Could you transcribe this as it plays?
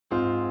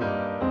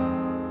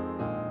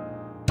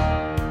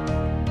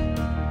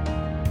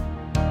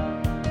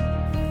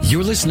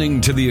You're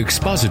listening to the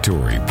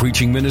expository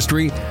preaching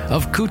ministry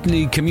of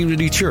Kootenai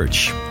Community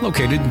Church,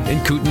 located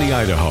in Kootenai,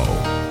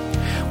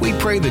 Idaho. We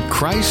pray that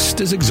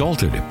Christ is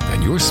exalted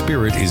and your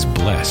spirit is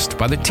blessed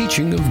by the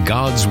teaching of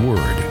God's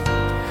Word.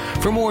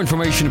 For more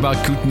information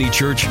about Kootenai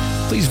Church,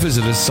 please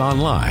visit us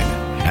online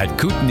at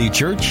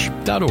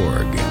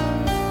kootenaichurch.org.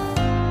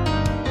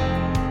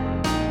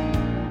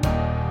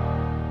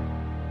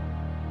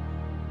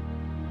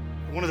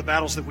 One of the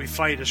battles that we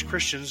fight as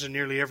Christians in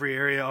nearly every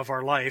area of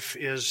our life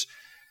is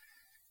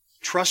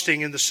trusting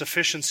in the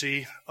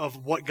sufficiency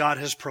of what God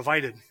has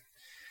provided.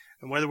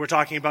 And whether we're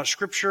talking about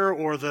Scripture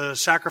or the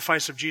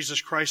sacrifice of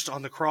Jesus Christ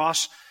on the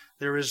cross,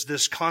 there is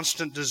this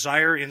constant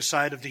desire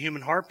inside of the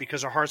human heart,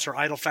 because our hearts are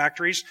idol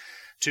factories,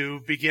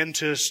 to begin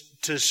to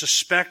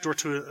suspect or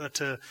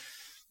to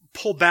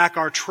pull back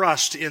our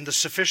trust in the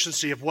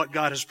sufficiency of what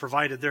God has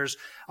provided. There's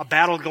a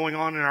battle going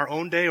on in our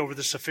own day over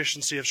the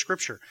sufficiency of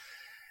Scripture.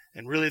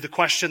 And really the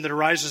question that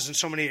arises in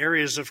so many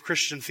areas of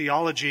Christian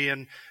theology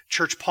and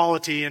church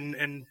polity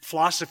and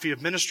philosophy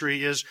of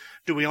ministry is,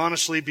 do we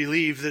honestly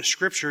believe that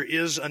Scripture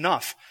is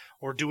enough?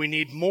 Or do we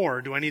need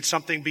more? Do I need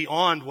something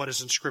beyond what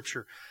is in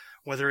Scripture?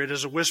 Whether it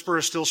is a whisper,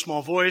 a still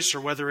small voice,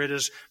 or whether it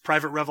is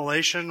private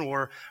revelation,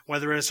 or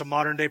whether it's a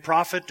modern day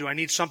prophet, do I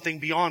need something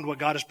beyond what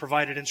God has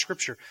provided in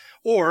Scripture?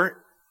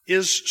 Or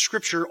is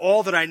Scripture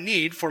all that I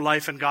need for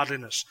life and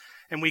godliness?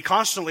 And we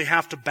constantly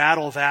have to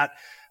battle that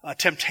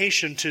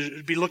temptation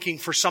to be looking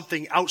for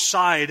something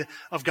outside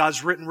of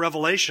God's written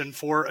revelation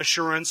for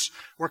assurance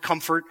or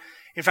comfort.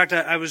 In fact,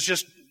 I was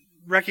just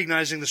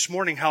recognizing this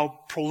morning how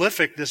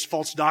prolific this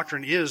false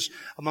doctrine is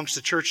amongst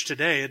the church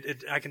today.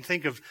 I can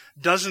think of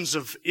dozens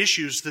of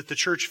issues that the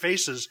church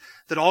faces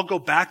that all go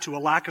back to a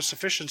lack of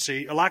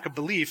sufficiency, a lack of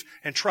belief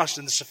and trust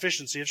in the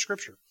sufficiency of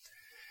Scripture.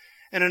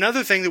 And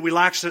another thing that we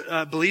lack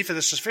belief in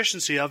the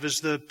sufficiency of is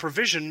the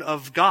provision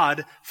of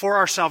God for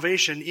our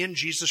salvation in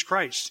Jesus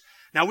Christ.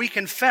 Now, we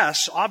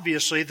confess,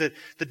 obviously, that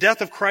the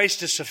death of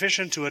Christ is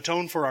sufficient to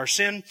atone for our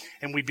sin,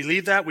 and we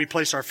believe that. We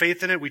place our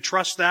faith in it. We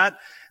trust that,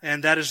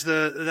 and that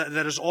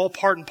is all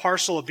part and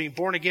parcel of being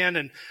born again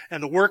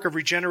and the work of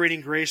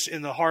regenerating grace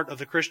in the heart of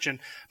the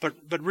Christian. But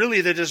really,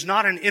 that is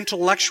not an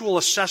intellectual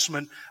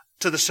assessment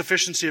to the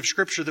sufficiency of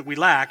Scripture that we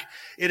lack.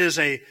 It is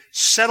a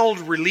settled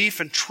relief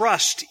and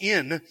trust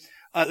in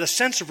a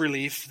sense of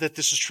relief that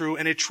this is true,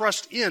 and a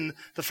trust in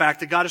the fact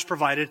that God has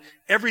provided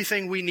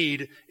everything we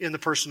need in the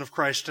person of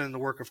Christ and in the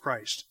work of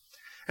Christ.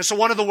 And so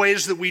one of the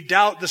ways that we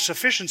doubt the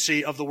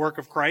sufficiency of the work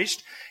of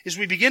Christ is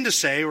we begin to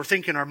say, or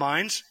think in our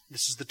minds,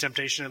 this is the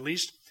temptation at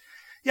least,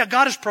 yeah,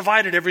 God has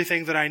provided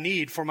everything that I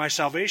need for my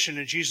salvation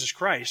in Jesus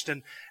Christ,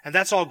 and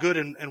that's all good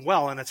and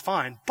well, and it's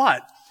fine.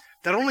 But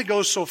that only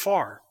goes so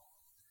far,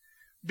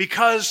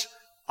 because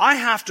I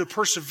have to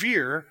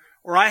persevere,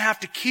 or I have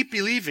to keep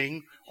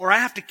believing, or I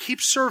have to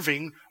keep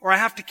serving, or I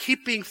have to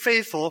keep being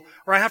faithful,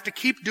 or I have to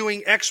keep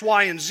doing X,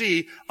 Y, and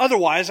Z.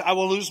 Otherwise, I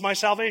will lose my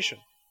salvation.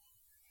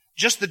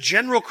 Just the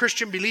general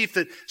Christian belief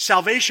that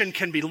salvation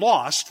can be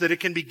lost, that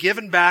it can be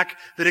given back,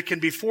 that it can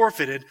be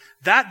forfeited,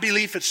 that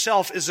belief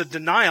itself is a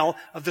denial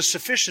of the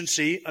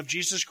sufficiency of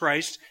Jesus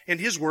Christ and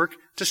His work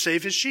to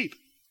save His sheep.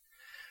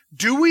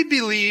 Do we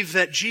believe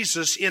that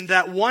Jesus, in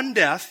that one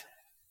death,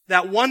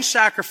 that one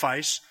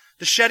sacrifice,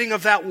 the shedding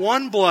of that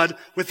one blood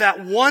with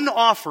that one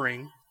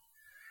offering,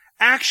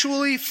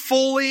 actually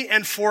fully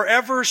and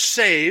forever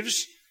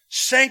saves,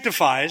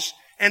 sanctifies,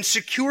 and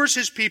secures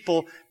His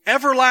people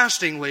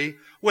everlastingly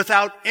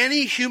without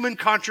any human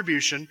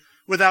contribution,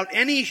 without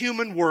any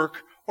human work,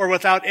 or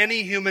without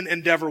any human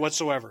endeavor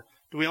whatsoever?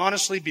 Do we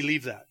honestly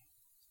believe that?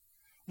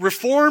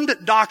 Reformed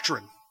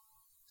doctrine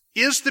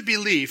is the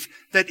belief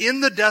that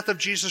in the death of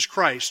Jesus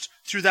Christ,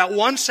 through that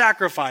one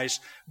sacrifice,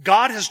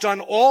 God has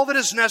done all that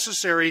is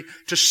necessary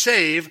to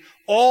save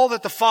all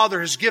that the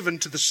Father has given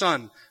to the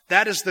Son.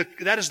 That is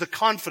the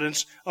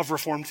confidence of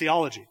Reformed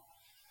theology.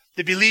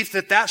 The belief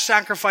that that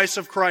sacrifice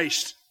of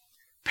Christ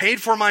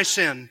paid for my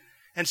sin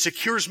and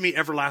secures me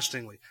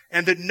everlastingly,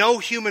 and that no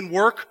human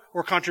work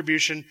or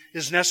contribution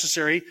is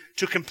necessary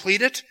to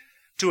complete it,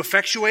 to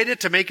effectuate it,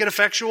 to make it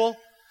effectual,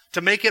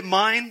 to make it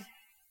mine.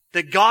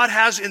 That God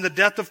has, in the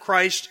death of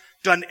Christ,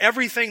 done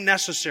everything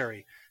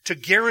necessary to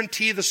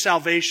guarantee the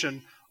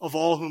salvation of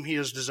all whom He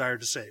has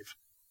desired to save.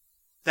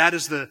 That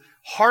is the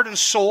heart and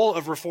soul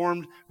of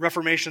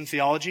Reformation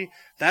theology.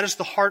 That is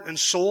the heart and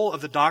soul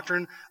of the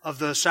doctrine of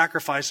the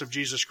sacrifice of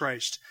Jesus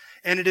Christ.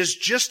 And it is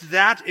just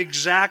that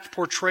exact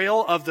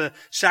portrayal of the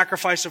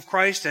sacrifice of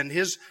Christ and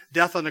His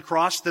death on the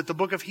cross that the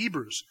book of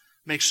Hebrews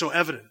makes so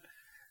evident,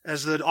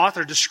 as the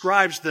author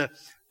describes the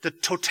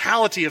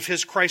totality of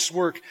Christ's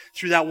work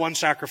through that one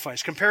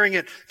sacrifice, comparing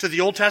it to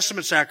the Old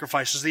Testament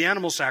sacrifices, the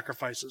animal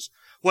sacrifices.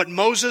 What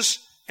Moses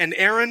and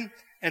Aaron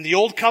and the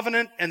Old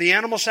Covenant and the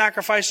animal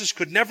sacrifices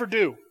could never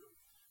do,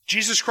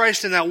 Jesus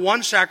Christ in that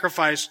one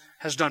sacrifice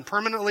has done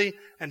permanently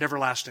and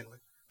everlastingly.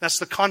 That's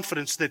the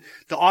confidence that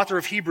the author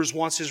of Hebrews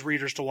wants his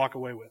readers to walk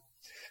away with.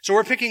 So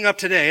we're picking up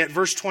today at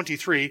verse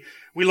 23.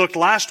 We looked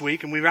last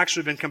week, and we've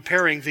actually been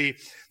comparing the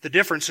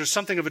difference. There's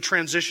something of a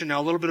transition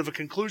now, a little bit of a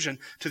conclusion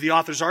to the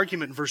author's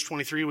argument in verse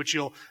 23, which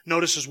you'll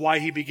notice is why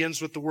he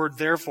begins with the word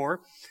therefore.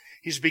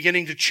 He's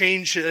beginning to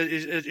change,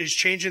 he's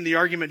changing the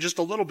argument just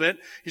a little bit.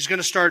 He's going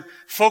to start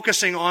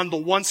focusing on the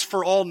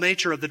once-for-all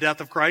nature of the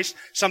death of Christ,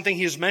 something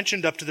he has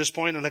mentioned up to this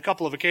point on a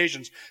couple of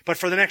occasions. But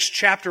for the next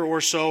chapter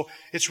or so,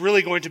 it's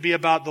really going to be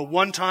about the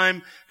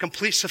one-time,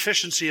 complete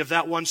sufficiency of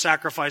that one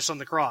sacrifice on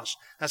the cross.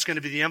 That's going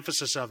to be the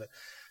emphasis of it.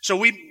 So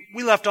we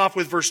left off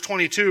with verse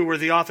 22, where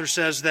the author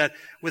says that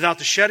without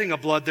the shedding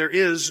of blood, there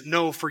is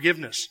no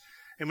forgiveness.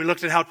 And we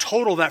looked at how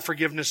total that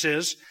forgiveness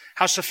is,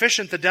 how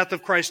sufficient the death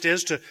of Christ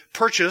is to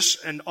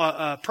purchase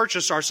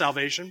our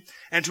salvation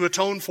and to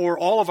atone for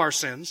all of our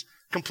sins,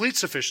 complete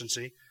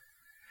sufficiency.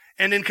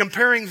 And in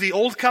comparing the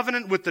old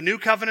covenant with the new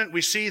covenant,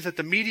 we see that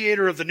the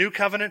mediator of the new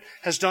covenant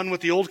has done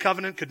what the old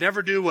covenant could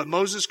never do, what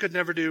Moses could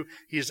never do.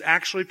 He has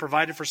actually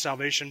provided for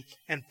salvation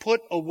and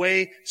put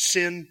away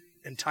sin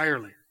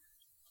entirely.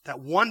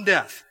 That one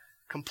death,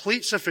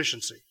 complete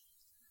sufficiency.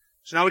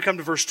 So now we come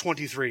to verse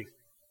 23.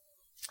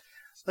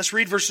 Let's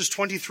read verses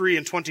 23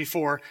 and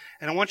 24,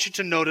 and I want you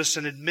to notice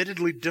an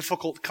admittedly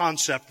difficult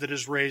concept that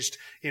is raised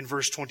in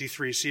verse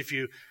 23. See if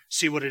you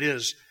see what it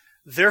is.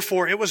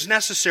 Therefore, it was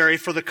necessary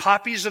for the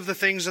copies of the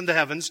things in the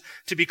heavens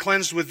to be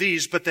cleansed with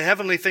these, but the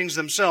heavenly things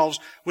themselves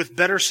with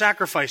better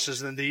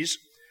sacrifices than these.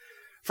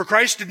 For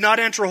Christ did not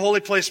enter a holy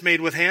place made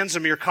with hands, a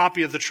mere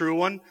copy of the true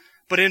one,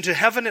 but into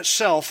heaven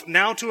itself,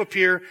 now to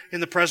appear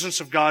in the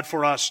presence of God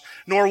for us.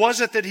 Nor was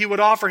it that he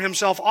would offer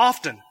himself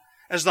often,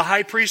 as the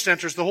high priest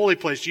enters the holy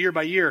place year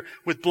by year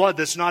with blood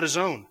that's not his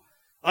own.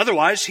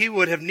 Otherwise, he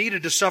would have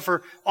needed to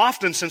suffer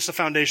often since the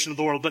foundation of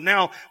the world. But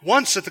now,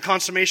 once at the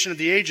consummation of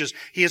the ages,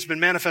 he has been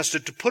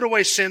manifested to put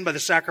away sin by the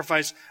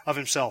sacrifice of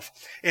himself.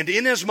 And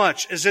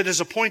inasmuch as it is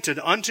appointed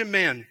unto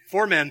men,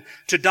 for men,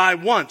 to die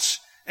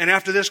once, and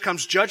after this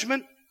comes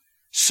judgment,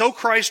 so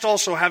Christ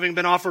also, having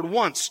been offered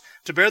once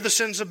to bear the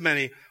sins of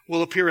many,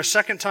 will appear a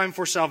second time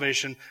for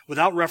salvation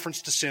without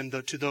reference to sin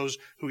to those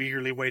who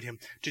eagerly await him.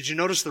 Did you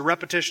notice the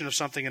repetition of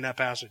something in that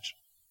passage?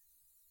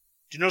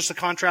 Did you notice the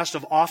contrast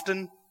of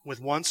often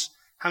with once?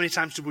 How many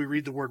times did we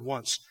read the word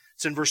once?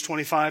 It's in verse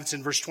 25, it's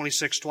in verse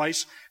 26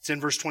 twice, it's in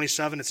verse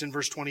 27, it's in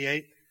verse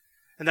 28.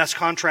 And that's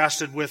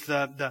contrasted with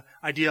the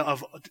idea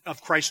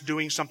of Christ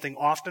doing something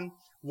often,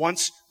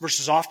 once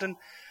versus often.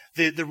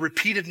 The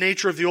repeated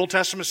nature of the Old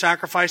Testament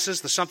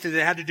sacrifices, the something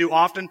they had to do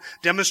often,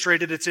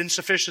 demonstrated its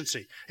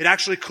insufficiency. It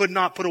actually could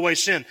not put away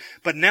sin.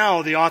 But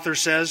now, the author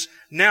says,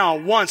 now,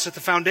 once at the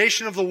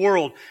foundation of the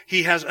world,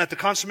 at the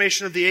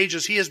consummation of the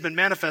ages, he has been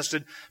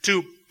manifested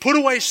to put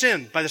away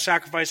sin by the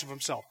sacrifice of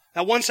himself.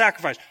 That one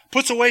sacrifice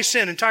puts away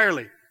sin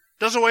entirely.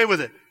 Does away with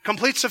it.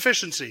 Complete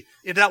sufficiency.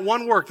 In that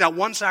one work, that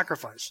one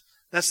sacrifice.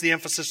 That's the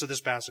emphasis of this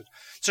passage.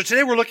 So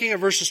today we're looking at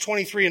verses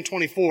 23 and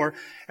 24,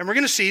 and we're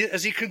going to see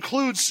as he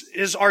concludes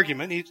his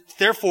argument,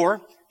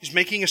 he's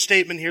making a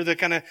statement here that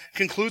kind of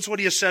concludes what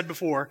he has said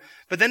before.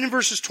 But then in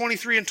verses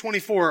 23 and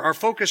 24, our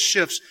focus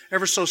shifts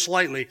ever so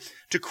slightly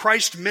to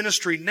Christ's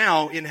ministry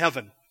now in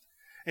heaven.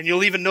 And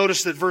you'll even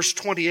notice that verse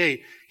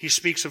 28, he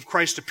speaks of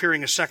Christ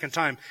appearing a second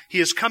time.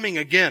 He is coming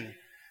again.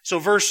 So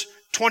verse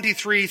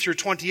 23 through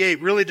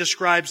 28 really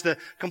describes the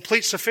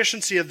complete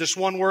sufficiency of this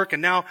one work,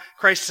 and now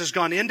Christ has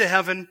gone into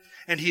heaven,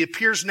 and he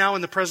appears now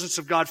in the presence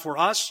of God for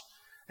us,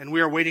 and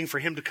we are waiting for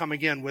him to come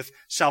again with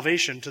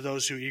salvation to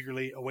those who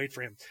eagerly await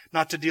for him.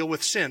 Not to deal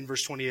with sin,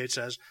 verse 28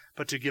 says,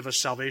 but to give us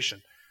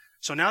salvation.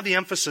 So now the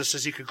emphasis,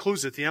 as he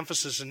concludes it, the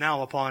emphasis is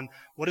now upon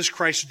what is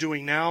Christ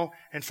doing now,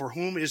 and for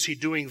whom is he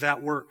doing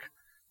that work.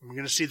 And we're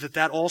going to see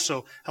that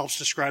also helps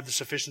describe the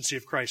sufficiency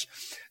of Christ.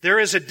 There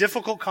is a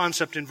difficult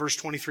concept in verse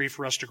 23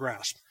 for us to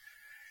grasp.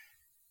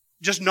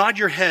 Just nod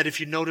your head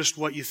if you noticed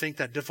what you think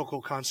that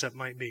difficult concept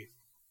might be.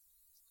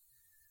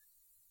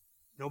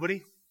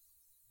 Nobody?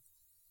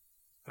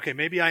 Okay,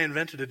 maybe I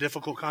invented a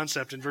difficult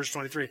concept in verse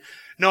 23.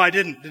 No, I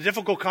didn't. The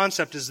difficult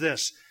concept is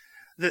this,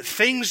 that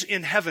things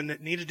in heaven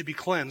needed to be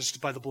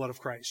cleansed by the blood of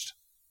Christ.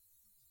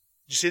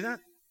 Did you see that?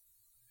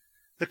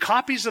 The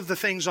copies of the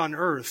things on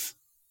earth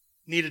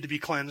needed to be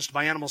cleansed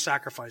by animal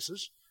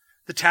sacrifices.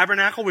 The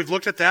tabernacle, we've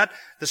looked at that.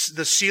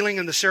 The sealing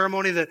and the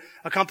ceremony that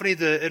accompanied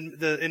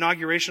the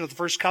inauguration of the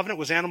first covenant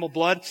was animal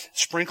blood,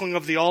 sprinkling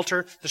of the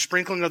altar, the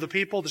sprinkling of the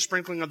people, the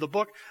sprinkling of the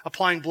book,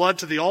 applying blood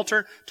to the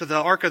altar, to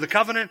the Ark of the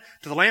Covenant,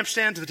 to the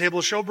lampstand, to the table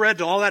of showbread,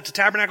 to all that, to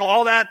tabernacle,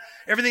 all that,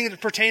 everything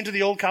that pertained to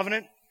the old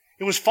covenant.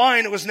 It was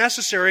fine, it was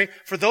necessary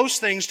for those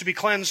things to be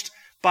cleansed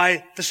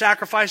by the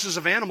sacrifices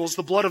of animals,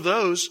 the blood of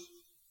those.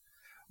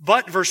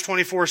 But, verse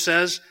 24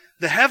 says,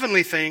 the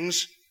heavenly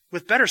things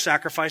with better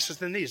sacrifices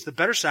than these. The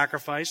better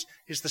sacrifice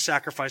is the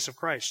sacrifice of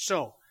Christ.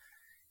 So,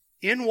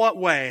 in what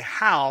way,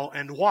 how,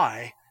 and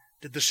why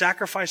did the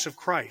sacrifice of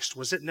Christ,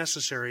 was it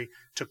necessary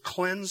to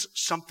cleanse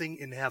something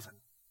in heaven?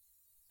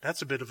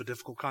 That's a bit of a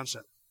difficult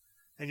concept.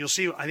 And you'll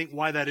see, I think,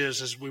 why that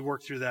is as we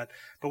work through that.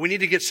 But we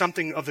need to get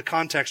something of the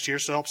context here,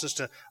 so it helps us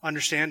to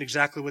understand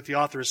exactly what the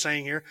author is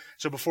saying here.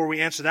 So before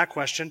we answer that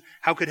question,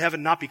 how could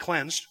heaven not be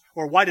cleansed?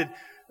 Or why did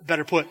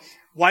better put,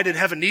 why did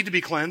heaven need to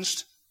be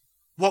cleansed?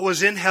 What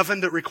was in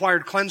heaven that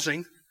required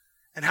cleansing?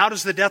 And how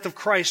does the death of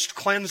Christ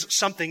cleanse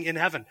something in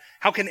heaven?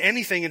 How can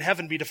anything in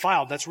heaven be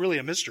defiled? That's really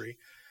a mystery.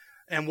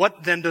 And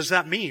what then does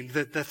that mean?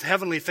 That the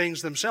heavenly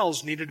things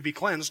themselves needed to be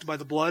cleansed by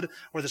the blood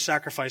or the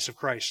sacrifice of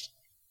Christ.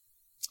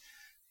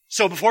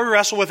 So before we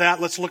wrestle with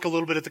that, let's look a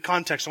little bit at the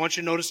context. I want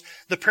you to notice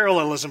the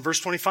parallelism. Verse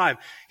 25,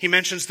 he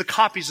mentions the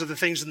copies of the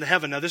things in the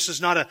heaven. Now this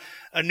is not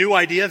a new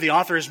idea. The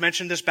author has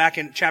mentioned this back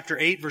in chapter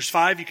 8, verse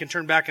 5. You can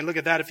turn back and look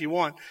at that if you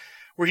want,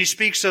 where he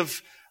speaks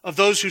of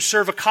those who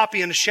serve a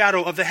copy and a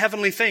shadow of the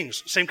heavenly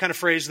things. Same kind of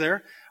phrase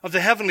there. Of the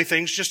heavenly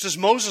things, just as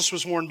Moses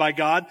was warned by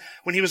God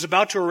when he was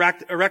about to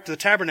erect the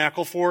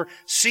tabernacle. For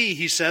see,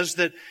 he says,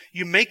 that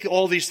you make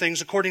all these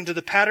things according to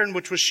the pattern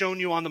which was shown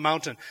you on the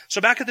mountain. So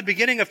back at the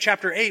beginning of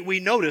chapter 8, we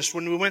noticed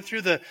when we went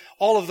through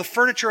all of the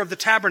furniture of the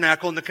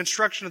tabernacle and the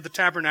construction of the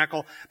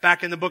tabernacle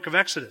back in the book of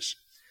Exodus,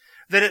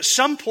 that at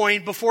some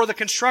point before the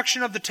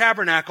construction of the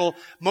tabernacle,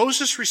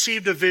 Moses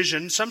received a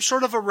vision, some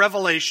sort of a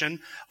revelation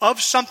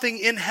of something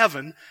in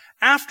heaven,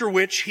 after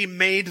which he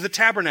made the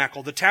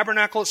tabernacle. The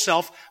tabernacle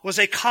itself was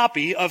a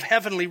copy of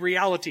heavenly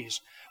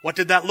realities. What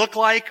did that look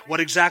like? What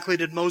exactly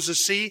did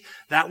Moses see?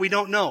 That we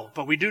don't know.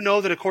 But we do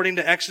know that according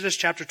to Exodus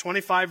chapter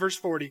 25, verse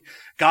 40,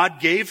 God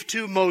gave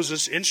to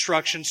Moses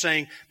instruction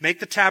saying,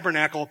 make the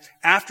tabernacle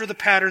after the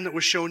pattern that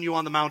was shown you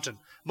on the mountain.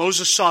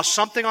 Moses saw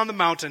something on the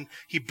mountain.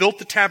 He built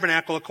the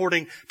tabernacle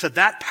according to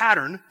that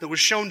pattern that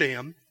was shown to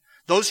him,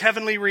 those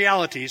heavenly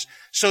realities,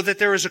 so that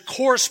there is a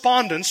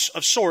correspondence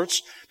of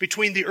sorts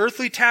between the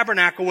earthly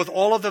tabernacle with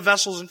all of the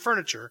vessels and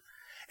furniture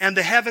and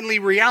the heavenly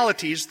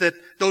realities that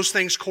those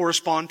things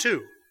correspond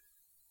to.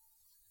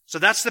 So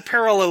that's the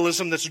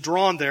parallelism that's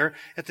drawn there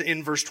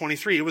in verse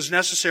 23. It was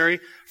necessary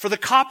for the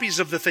copies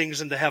of the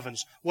things in the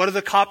heavens. What are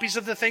the copies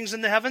of the things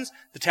in the heavens?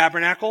 The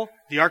tabernacle,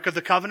 the Ark of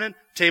the Covenant,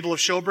 table of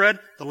showbread,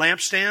 the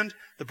lampstand,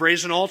 the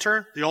brazen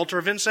altar, the altar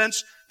of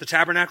incense, the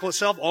tabernacle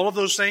itself, all of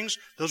those things,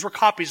 those were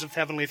copies of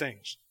heavenly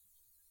things.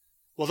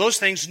 Well, those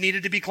things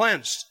needed to be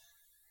cleansed.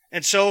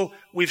 And so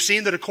we've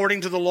seen that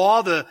according to the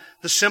law, the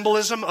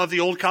symbolism of the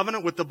old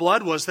covenant with the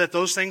blood was that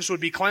those things would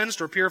be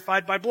cleansed or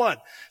purified by blood.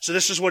 So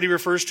this is what he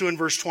refers to in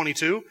verse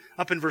 22,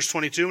 up in verse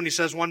 22, and he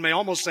says one may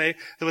almost say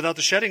that without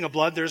the shedding of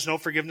blood, there's no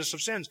forgiveness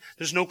of sins.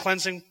 There's no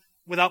cleansing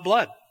without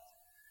blood.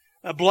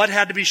 Blood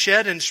had to be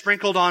shed and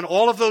sprinkled on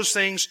all of those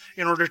things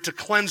in order to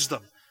cleanse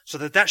them. So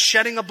that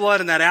shedding of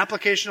blood and that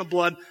application of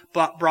blood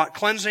brought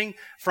cleansing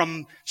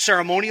from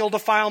ceremonial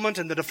defilement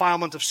and the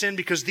defilement of sin,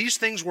 because these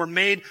things were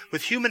made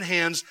with human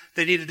hands.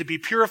 They needed to be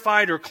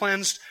purified or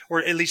cleansed,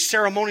 or at least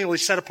ceremonially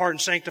set apart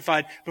and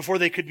sanctified before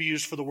they could be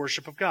used for the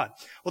worship of God.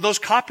 Well, those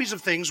copies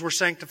of things were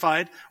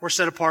sanctified or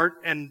set apart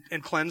and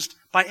cleansed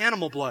by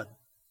animal blood.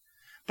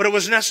 But it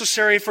was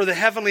necessary for the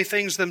heavenly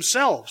things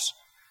themselves,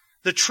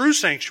 the true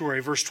sanctuary,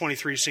 verse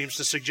 23 seems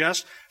to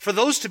suggest, for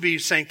those to be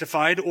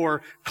sanctified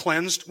or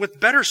cleansed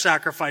with better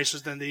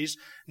sacrifices than these,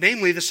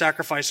 namely the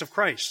sacrifice of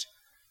Christ.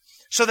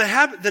 So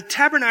the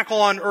tabernacle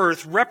on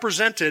earth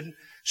represented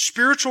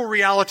spiritual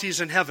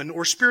realities in heaven,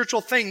 or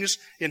spiritual things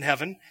in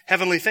heaven.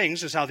 Heavenly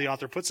things is how the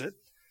author puts it.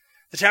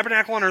 The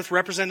tabernacle on earth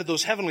represented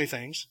those heavenly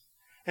things.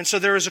 And so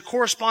there is a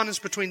correspondence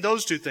between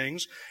those two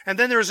things. And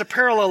then there is a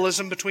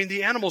parallelism between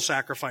the animal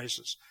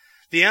sacrifices.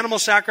 The animal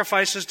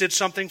sacrifices did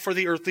something for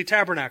the earthly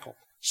tabernacle,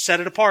 set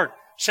it apart,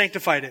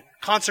 sanctified it,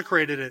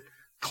 consecrated it,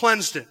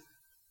 cleansed it.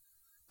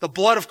 The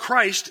blood of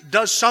Christ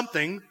does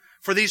something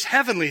for these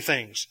heavenly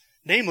things.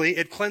 Namely,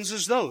 it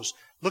cleanses those.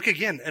 Look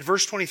again at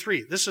verse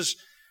 23. This is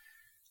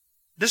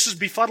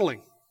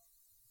befuddling.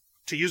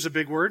 To use a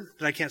big word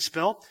that I can't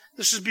spell,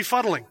 this is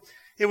befuddling.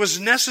 It was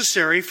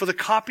necessary for the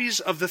copies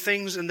of the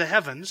things in the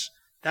heavens,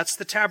 that's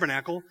the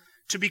tabernacle,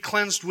 to be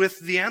cleansed with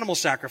the animal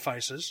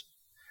sacrifices.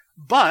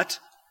 But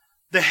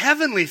the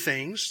heavenly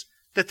things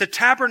that the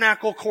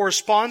tabernacle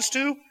corresponds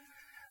to,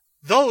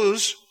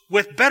 those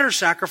with better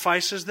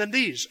sacrifices than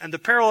these. And the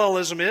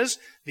parallelism is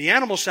the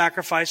animal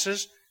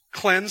sacrifices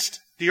cleansed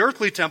the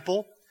earthly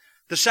temple.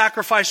 The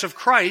sacrifice of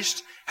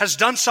Christ has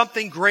done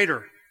something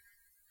greater.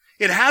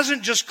 It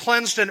hasn't just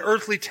cleansed an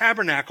earthly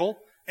tabernacle,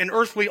 an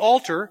earthly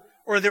altar,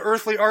 or the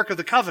earthly Ark of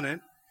the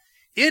Covenant.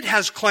 It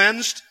has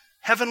cleansed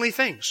heavenly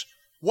things.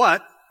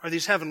 What are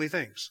these heavenly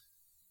things?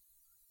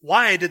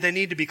 Why did they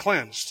need to be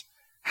cleansed?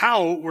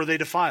 How were they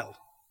defiled?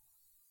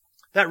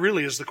 That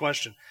really is the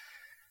question.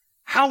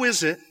 How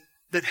is it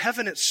that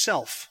heaven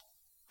itself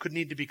could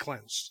need to be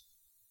cleansed?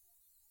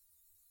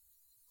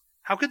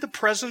 How could the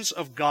presence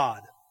of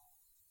God,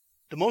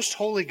 the most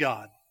holy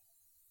God,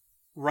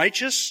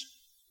 righteous,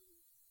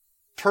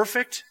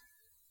 perfect,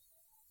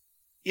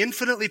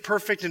 infinitely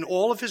perfect in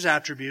all of his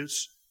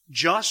attributes,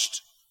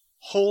 just,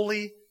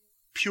 holy,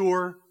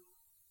 pure,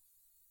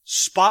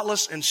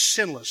 spotless, and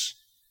sinless,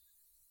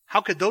 how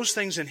could those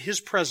things in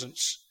his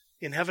presence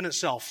in heaven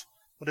itself,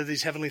 whatever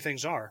these heavenly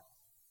things are,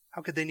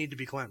 how could they need to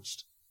be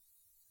cleansed?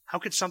 How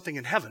could something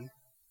in heaven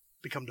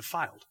become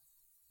defiled?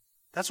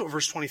 That's what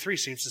verse 23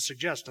 seems to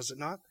suggest, does it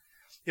not?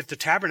 If the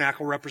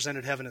tabernacle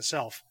represented heaven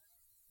itself,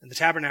 and the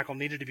tabernacle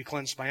needed to be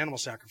cleansed by animal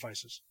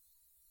sacrifices,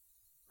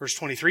 Verse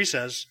 23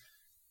 says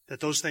that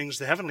those things,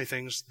 the heavenly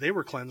things, they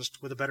were cleansed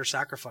with a better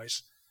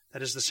sacrifice.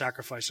 That is the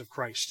sacrifice of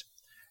Christ.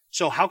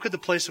 So how could the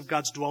place of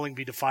God's dwelling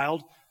be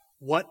defiled?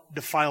 What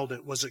defiled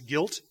it? Was it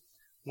guilt?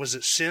 Was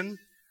it sin?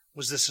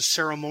 Was this a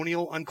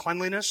ceremonial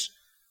uncleanliness?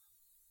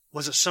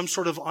 Was it some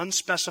sort of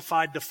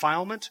unspecified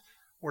defilement?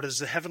 Or does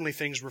the heavenly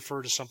things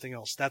refer to something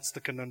else? That's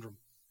the conundrum.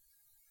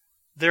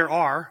 There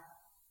are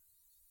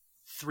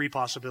 3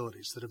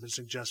 possibilities that have been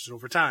suggested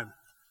over time.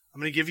 I'm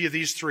going to give you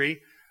these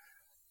 3.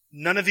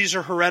 None of these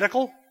are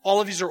heretical.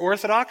 All of these are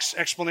orthodox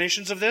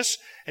explanations of this.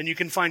 And you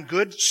can find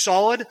good,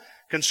 solid,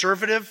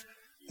 conservative,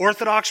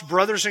 orthodox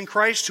brothers in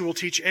Christ who will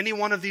teach any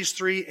one of these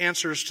 3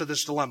 answers to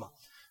this dilemma.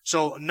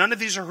 So none of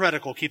these are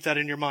heretical. Keep that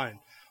in your mind.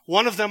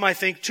 One of them, I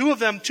think, two of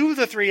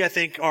the 3, I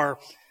think, are,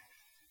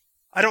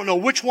 I don't know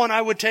which one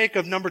I would take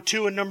of number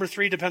 2 and number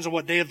 3. Depends on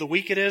what day of the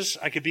week it is.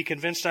 I could be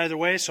convinced either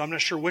way, so I'm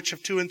not sure which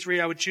of 2 and 3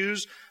 I would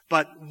choose.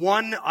 But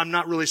one I'm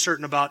not really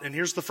certain about, and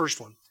here's the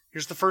first one.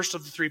 Here's the first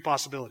of the 3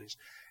 possibilities.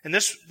 And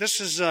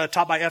this is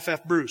taught by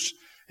F.F. Bruce.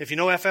 If you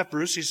know F.F.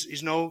 Bruce,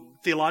 he's no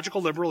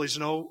theological liberal. He's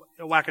no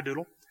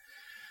wackadoodle.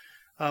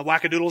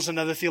 Wackadoodle is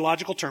another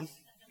theological term.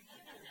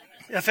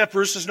 F.F.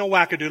 Bruce is no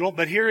wackadoodle,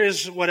 but here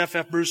is what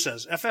F.F. Bruce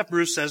says. F.F.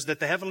 Bruce says that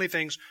the heavenly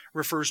things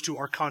refers to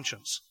our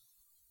conscience.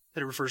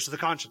 That it refers to the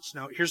conscience.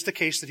 Now, here's the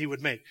case that he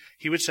would make.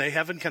 He would say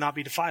heaven cannot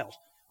be defiled.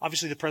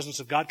 Obviously, the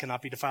presence of God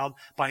cannot be defiled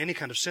by any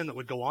kind of sin that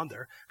would go on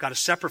there. God is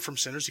separate from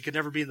sinners. He could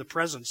never be in the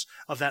presence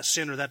of that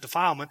sin or that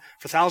defilement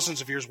for thousands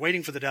of years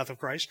waiting for the death of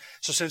Christ.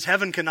 So since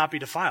heaven cannot be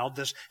defiled,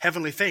 this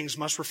heavenly things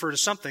must refer to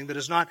something that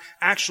is not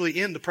actually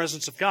in the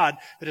presence of God,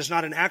 that is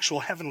not an actual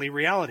heavenly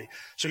reality.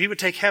 So he would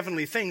take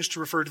heavenly things to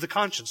refer to the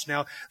conscience.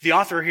 Now, the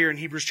author here in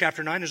Hebrews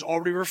chapter 9 has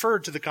already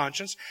referred to the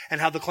conscience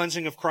and how the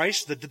cleansing of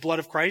Christ, the blood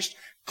of Christ,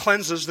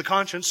 cleanses the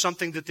conscience,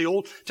 something that the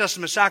Old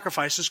Testament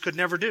sacrifices could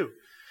never do.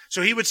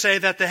 So he would say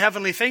that the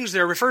heavenly things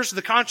there refers to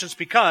the conscience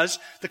because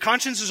the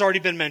conscience has already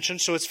been mentioned,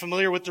 so it's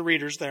familiar with the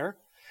readers there.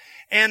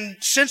 And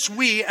since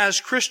we as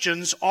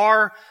Christians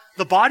are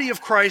the body of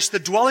Christ, the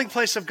dwelling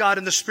place of God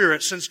in the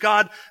Spirit, since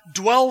God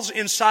dwells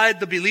inside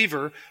the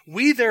believer,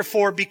 we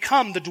therefore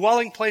become the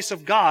dwelling place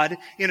of God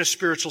in a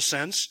spiritual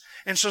sense.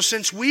 And so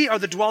since we are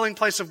the dwelling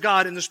place of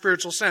God in the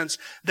spiritual sense,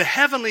 the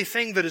heavenly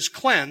thing that is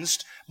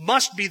cleansed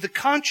must be the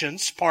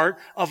conscience part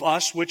of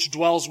us which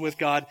dwells with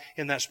God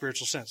in that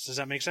spiritual sense. Does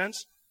that make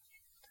sense?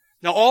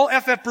 Now, all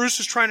F.F. Bruce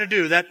is trying to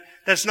do,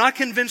 that's not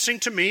convincing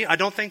to me. I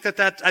think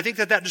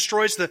that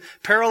destroys the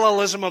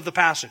parallelism of the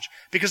passage.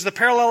 Because the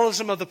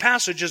parallelism of the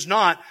passage is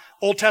not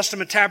Old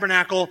Testament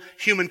tabernacle,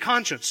 human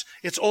conscience.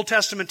 It's Old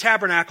Testament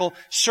tabernacle,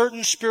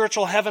 certain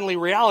spiritual heavenly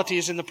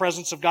realities in the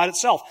presence of God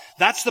itself.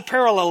 That's the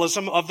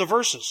parallelism of the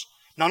verses.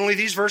 Not only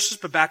these verses,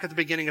 but back at the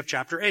beginning of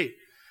chapter 8.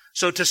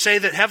 So to say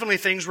that heavenly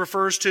things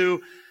refers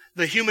to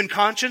the human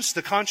conscience,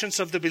 the conscience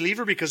of the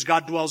believer, because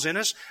God dwells in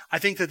us, I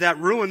think that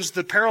ruins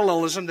the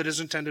parallelism that is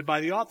intended by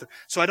the author.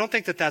 So I don't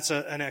think that that's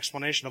an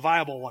explanation, a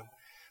viable one.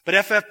 But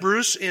F.F.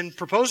 Bruce, in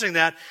proposing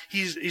that,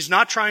 he's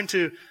not trying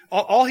to,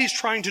 all he's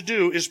trying to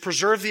do is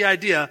preserve the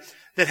idea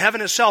that heaven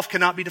itself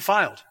cannot be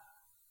defiled,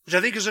 which I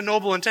think is a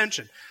noble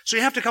intention. So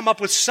you have to come up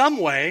with some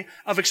way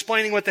of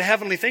explaining what the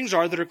heavenly things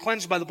are that are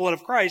cleansed by the blood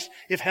of Christ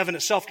if heaven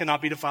itself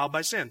cannot be defiled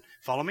by sin.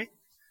 Follow me?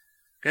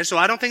 Okay, so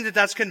I don't think that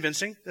that's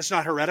convincing. That's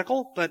not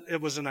heretical, but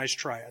it was a nice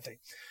try, I think.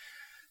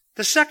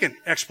 The second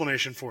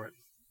explanation for it,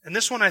 and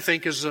this one I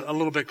think is a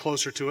little bit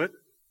closer to it,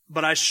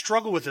 but I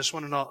struggle with this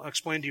one, and I'll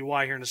explain to you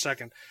why here in a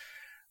second.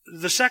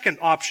 The second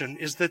option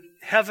is that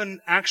heaven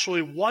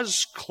actually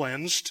was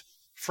cleansed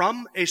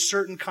from a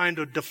certain kind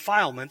of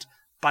defilement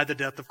by the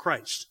death of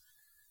Christ.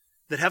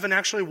 That heaven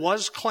actually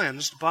was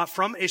cleansed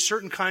from a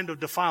certain kind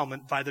of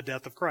defilement by the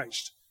death of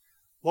Christ.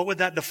 What would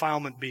that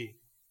defilement be?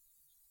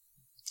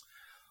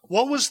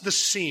 What was the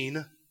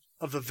scene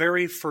of the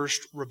very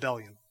first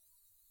rebellion?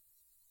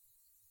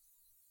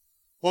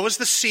 What was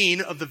the scene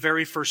of the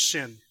very first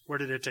sin? Where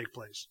did it take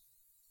place?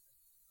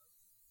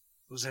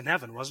 It was in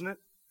heaven, wasn't it?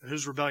 And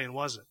whose rebellion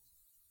was it?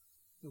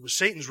 It was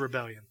Satan's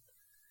rebellion.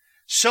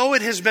 So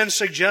it has been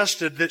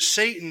suggested that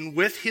Satan,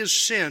 with his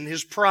sin,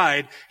 his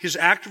pride, his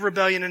act of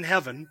rebellion in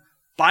heaven,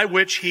 by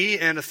which he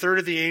and a third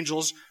of the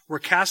angels were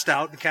cast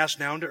out and cast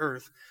down to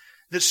earth,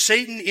 that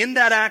Satan, in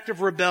that act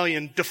of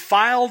rebellion,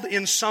 defiled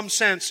in some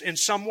sense, in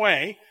some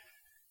way,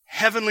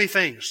 heavenly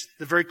things,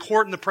 the very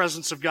court and the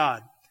presence of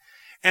God.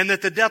 And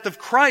that the death of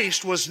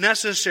Christ was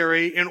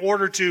necessary in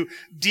order to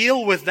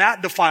deal with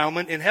that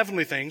defilement in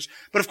heavenly things.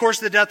 But of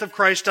course, the death of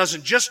Christ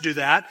doesn't just do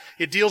that.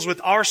 It deals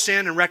with our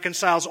sin and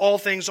reconciles all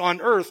things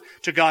on earth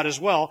to God as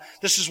well.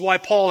 This is why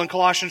Paul in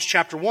Colossians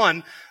chapter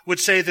 1 would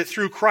say that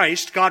through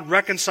Christ, God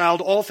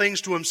reconciled all things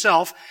to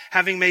himself,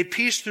 having made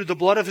peace through the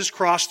blood of his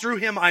cross. Through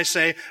him, I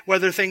say,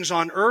 whether things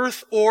on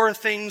earth or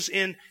things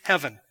in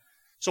heaven.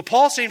 So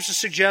Paul seems to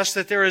suggest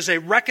that there is a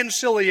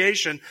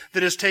reconciliation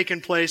that has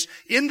taken place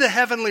in the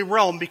heavenly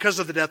realm because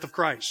of the death of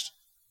Christ.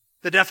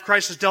 The death of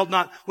Christ is dealt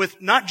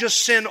with not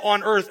just sin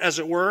on earth, as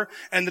it were,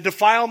 and the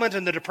defilement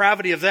and the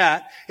depravity of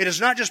that. It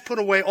has not just put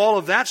away all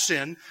of that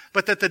sin,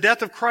 but that the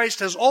death of Christ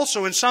has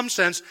also, in some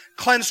sense,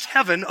 cleansed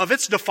heaven of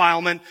its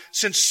defilement,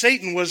 since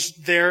Satan was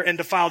there and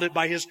defiled it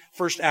by his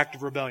first act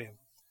of rebellion.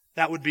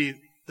 That would be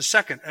the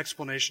second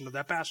explanation of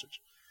that passage.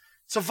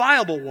 It's a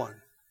viable one.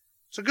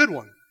 It's a good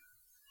one.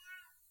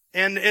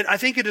 And I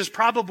think it is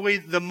probably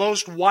the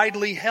most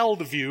widely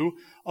held view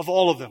of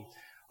all of them.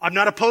 I'm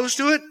not opposed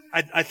to it.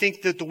 I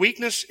think that the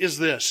weakness is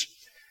this,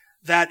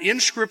 that in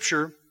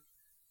Scripture,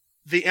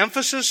 the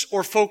emphasis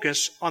or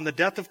focus on the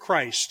death of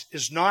Christ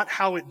is not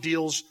how it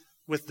deals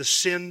with the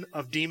sin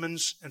of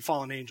demons and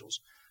fallen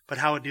angels, but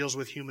how it deals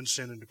with human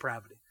sin and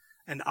depravity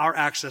and our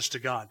access to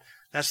God.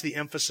 That's the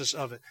emphasis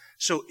of it.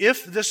 So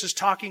if this is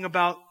talking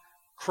about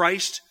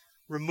Christ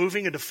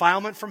removing a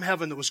defilement from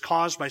heaven that was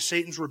caused by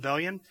Satan's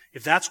rebellion,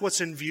 if that's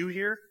what's in view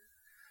here,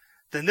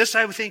 then this,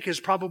 I would think, is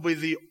probably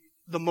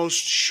the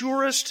most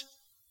surest,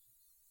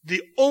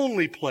 the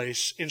only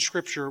place in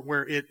Scripture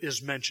where it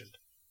is mentioned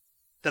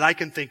that I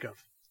can think of.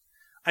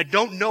 I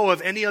don't know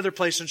of any other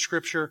place in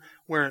Scripture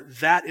where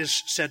that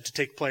is said to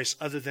take place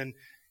other than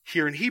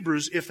here in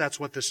Hebrews, if that's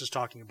what this is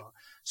talking about.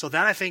 So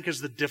that, I think,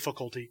 is the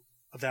difficulty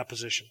of that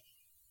position.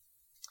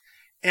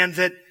 And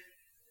that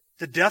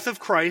the death of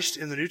Christ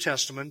in the New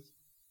Testament,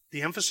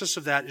 the emphasis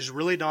of that is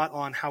really not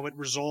on how it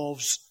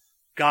resolves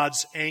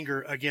God's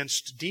anger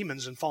against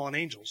demons and fallen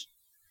angels.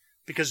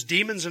 Because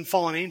demons and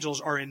fallen angels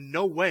are in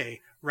no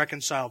way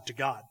reconciled to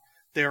God.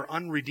 They are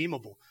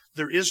unredeemable.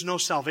 There is no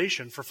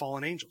salvation for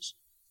fallen angels.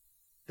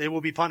 They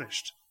will be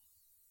punished.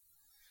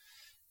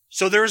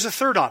 So there is a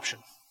third option.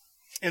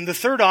 And the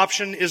third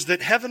option is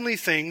that heavenly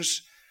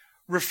things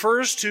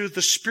refers to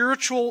the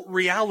spiritual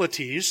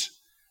realities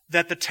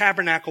that the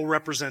tabernacle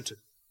represented.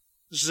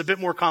 This is a bit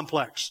more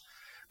complex.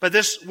 But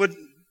this would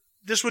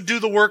do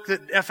the work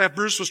that F.F.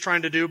 Bruce was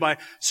trying to do by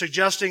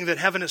suggesting that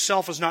heaven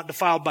itself is not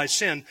defiled by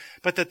sin,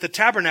 but that the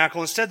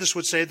tabernacle, instead this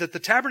would say that the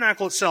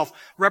tabernacle itself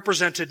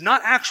represented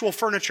not actual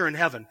furniture in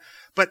heaven,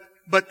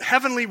 but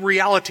heavenly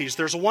realities.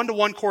 There's a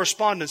one-to-one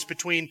correspondence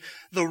between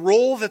the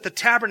role that the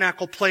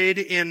tabernacle played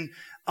in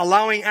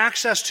allowing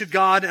access to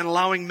God and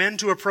allowing men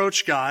to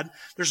approach God.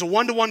 There's a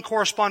one-to-one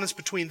correspondence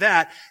between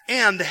that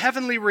and the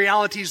heavenly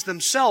realities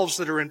themselves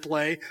that are in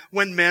play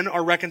when men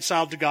are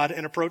reconciled to God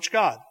and approach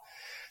God.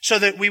 So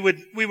that we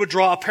would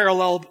draw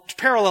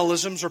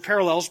parallelisms or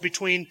parallels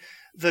between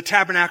the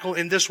tabernacle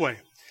in this way.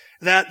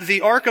 That the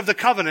Ark of the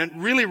Covenant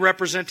really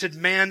represented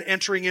man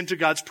entering into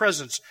God's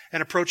presence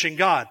and approaching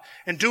God.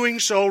 And doing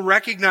so,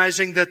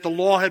 recognizing that the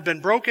law had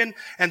been broken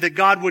and that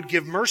God would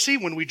give mercy.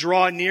 When we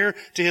draw near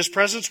to His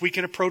presence, we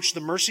can approach the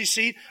mercy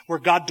seat where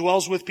God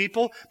dwells with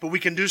people, but we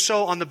can do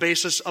so on the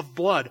basis of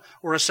blood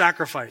or a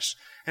sacrifice.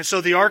 And so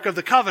the Ark of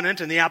the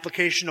Covenant and the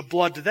application of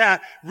blood to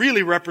that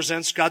really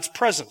represents God's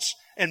presence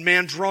and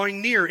man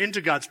drawing near into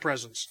God's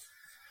presence,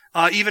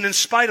 even in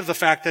spite of the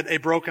fact that a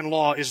broken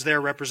law is there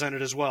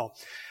represented as well.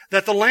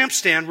 That the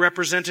lampstand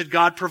represented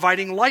God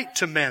providing light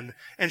to men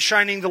and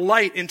shining the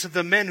light into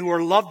the men who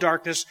are love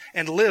darkness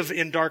and live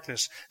in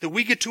darkness. That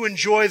we get to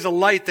enjoy the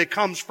light that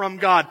comes from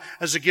God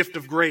as a gift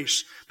of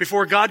grace.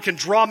 Before God can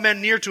draw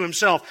men near to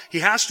Himself, He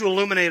has to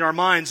illuminate our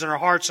minds and our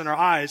hearts and our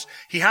eyes.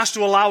 He has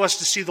to allow us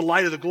to see the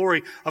light of the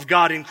glory of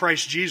God in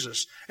Christ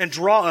Jesus and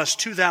draw us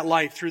to that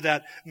light through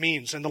that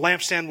means. And the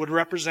lampstand would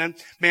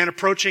represent man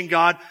approaching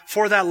God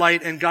for that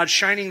light and God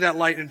shining that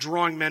light and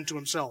drawing men to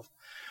Himself.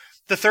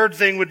 The third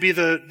thing would be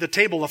the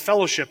table of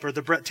fellowship or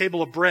the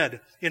table of bread.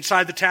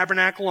 Inside the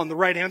tabernacle on the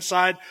right-hand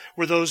side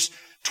were those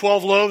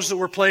 12 loaves that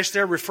were placed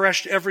there,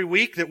 refreshed every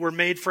week, that were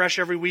made fresh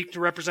every week to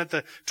represent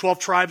the 12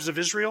 tribes of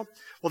Israel.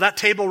 Well, that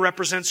table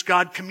represents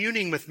God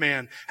communing with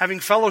man, having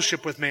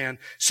fellowship with man,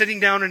 sitting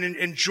down and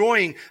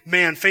enjoying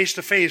man face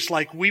to face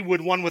like we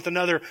would one with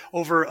another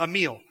over a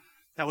meal.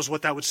 That was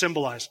what that would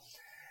symbolize.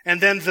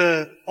 And then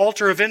the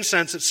altar of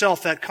incense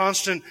itself, that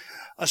constant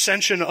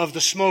ascension of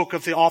the smoke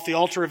off the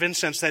altar of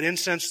incense, that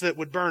incense that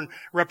would burn,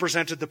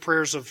 represented the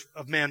prayers of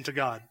man to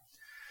God.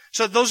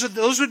 So those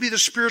would be the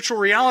spiritual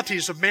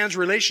realities of man's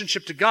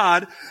relationship to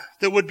God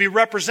that would be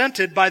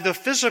represented by the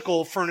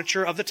physical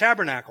furniture of the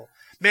tabernacle.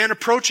 Man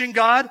approaching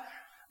God,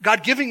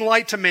 God giving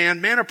light to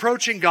man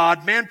approaching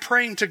God, man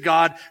praying to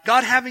God,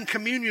 God having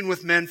communion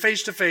with men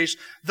face to face.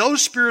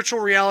 Those spiritual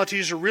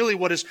realities are really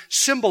what is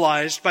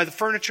symbolized by the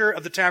furniture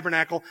of the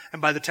tabernacle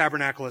and by the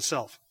tabernacle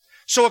itself.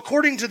 So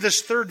according to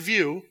this third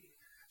view,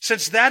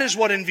 since that is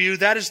what in view,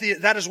 that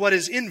is what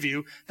is in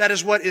view, that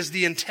is what is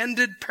the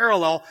intended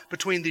parallel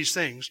between these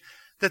things,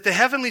 that the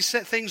heavenly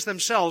things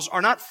themselves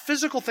are not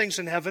physical things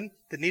in heaven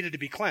that needed to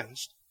be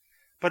cleansed,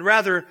 but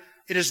rather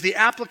it is the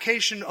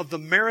application of the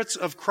merits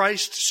of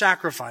Christ's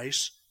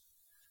sacrifice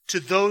to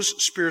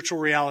those spiritual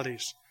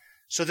realities,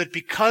 so that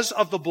because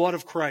of the blood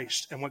of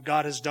Christ and what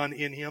God has done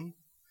in Him,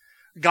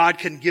 God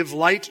can give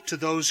light to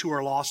those who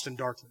are lost in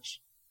darkness.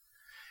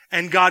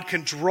 And God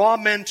can draw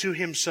men to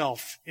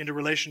Himself, into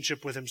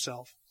relationship with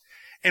Himself.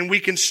 And we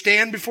can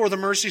stand before the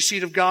mercy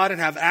seat of God and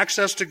have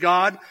access to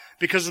God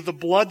because of the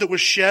blood that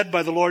was shed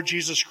by the Lord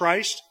Jesus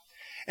Christ.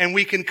 and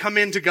we can come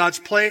into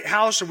God's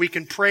house, or we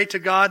can pray to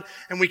God,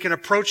 and we can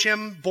approach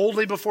Him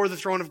boldly before the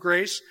throne of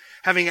grace,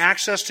 having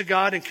access to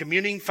God and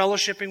communing,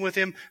 fellowshipping with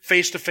Him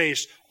face to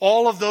face.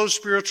 All of those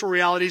spiritual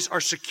realities are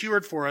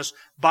secured for us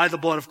by the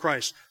blood of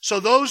Christ. So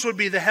those would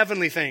be the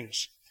heavenly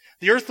things.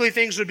 The earthly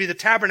things would be the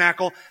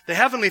tabernacle. The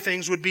heavenly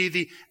things would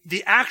be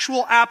the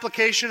actual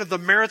application of the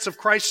merits of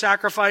Christ's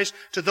sacrifice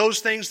to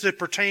those things that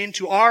pertain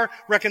to our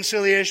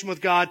reconciliation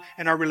with God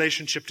and our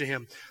relationship to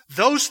Him.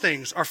 Those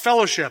things, our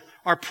fellowship,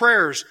 our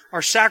prayers,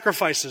 our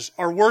sacrifices,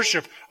 our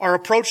worship, our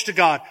approach to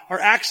God, our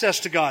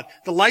access to God,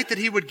 the light that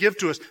He would give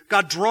to us,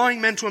 God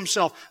drawing men to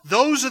Himself.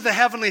 Those are the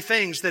heavenly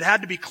things that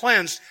had to be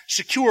cleansed,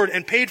 secured,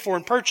 and paid for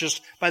and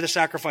purchased by the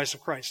sacrifice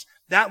of Christ.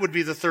 That would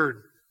be the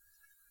third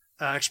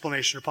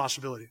explanation or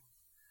possibility.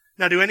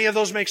 Now, do any of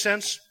those make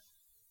sense?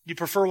 Do you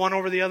prefer one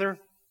over the other?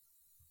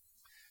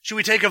 Should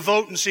we take a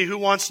vote and see who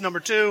wants number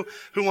 2,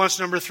 who wants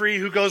number 3,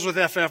 who goes with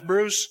F.F.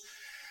 Bruce?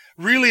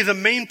 Really, the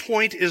main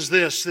point is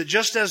this, that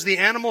just as the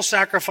animal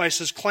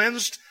sacrifices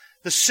cleansed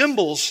the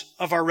symbols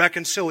of our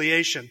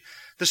reconciliation,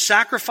 the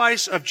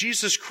sacrifice of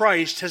Jesus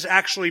Christ has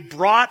actually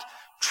brought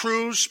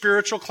true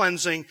spiritual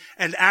cleansing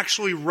and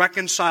actually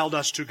reconciled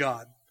us to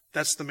God.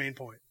 That's the main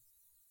point.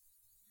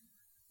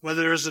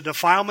 Whether there's a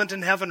defilement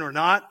in heaven or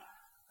not,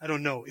 I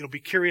don't know. It'll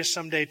be curious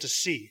someday to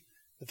see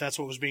that that's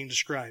what was being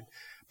described.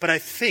 But I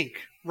think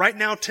right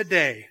now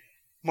today,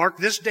 mark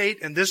this date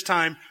and this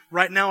time,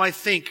 right now I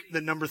think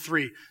that number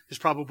 3 is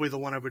probably the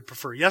one I would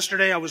prefer.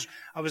 Yesterday I was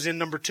in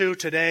number 2.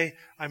 Today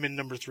I'm in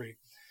number 3.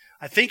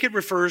 I think it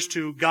refers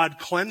to God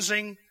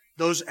cleansing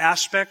those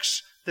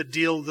aspects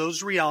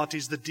those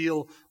realities that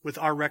deal with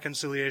our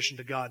reconciliation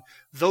to God.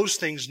 Those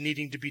things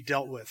needing to be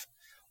dealt with.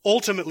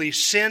 Ultimately,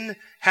 sin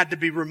had to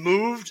be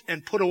removed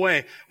and put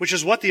away, which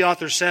is what the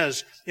author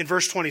says in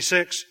verse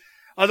 26.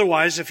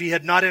 Otherwise, if He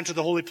had not entered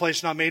the holy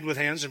place not made with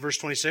hands, in verse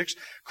 26,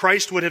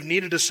 Christ would have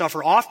needed to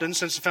suffer often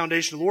since the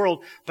foundation of the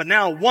world. But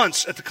now,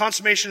 once, at the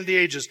consummation of the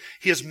ages,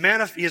 He has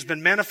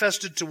been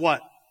manifested to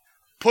what?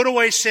 Put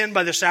away sin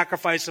by the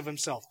sacrifice of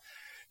Himself.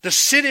 The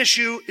sin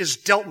issue is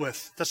dealt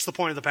with. That's the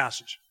point of the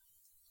passage.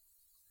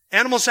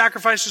 Animal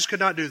sacrifices could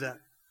not do that.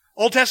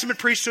 Old Testament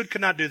priesthood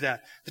could not do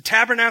that. The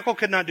tabernacle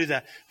could not do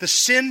that. The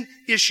sin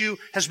issue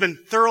has been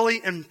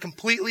thoroughly and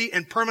completely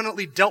and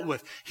permanently dealt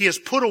with. He has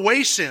put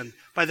away sin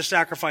by the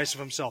sacrifice of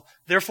Himself.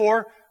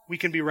 Therefore, we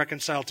can be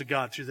reconciled to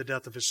God through the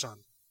death of His Son.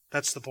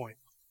 That's the point.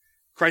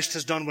 Christ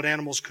has done what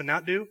animals could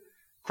not do.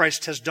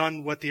 Christ has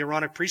done what the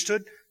Aaronic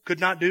priesthood could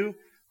not do.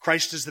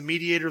 Christ is the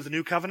mediator of the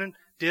new covenant,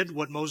 did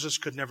what Moses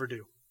could never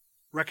do.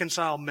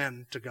 Reconcile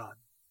men to God.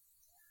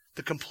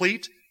 The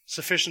complete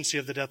sufficiency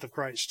of the death of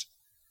Christ.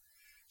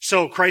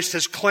 So Christ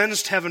has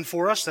cleansed heaven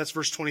for us. That's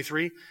verse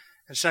 23.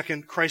 And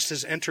second, Christ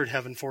has entered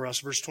heaven for us.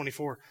 Verse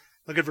 24.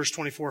 Look at verse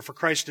 24. For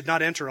Christ did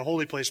not enter a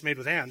holy place made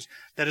with hands.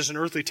 That is an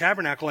earthly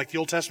tabernacle like the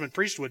Old Testament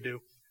priest would do.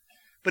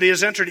 But He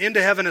has entered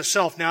into heaven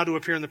itself now to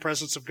appear in the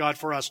presence of God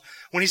for us.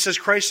 When He says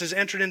Christ has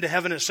entered into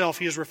heaven itself,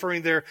 He is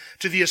referring there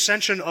to the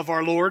ascension of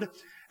our Lord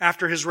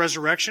after His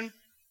resurrection.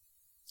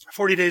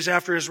 40 days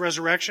after His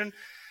resurrection.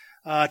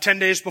 10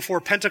 days before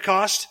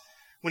Pentecost.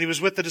 When He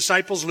was with the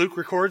disciples, Luke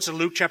records in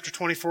Luke chapter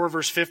 24,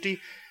 verse 50,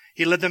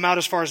 He led them out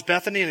as far as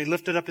Bethany, and He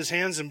lifted up His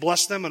hands and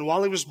blessed them. And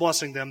while He was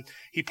blessing them,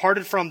 He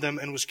parted from them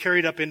and was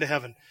carried up into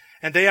heaven.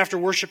 And they, after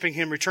worshiping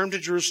Him, returned to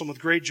Jerusalem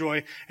with great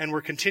joy and were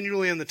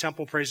continually in the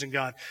temple praising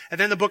God. And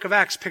then the book of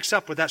Acts picks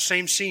up with that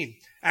same scene.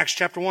 Acts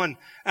chapter 1.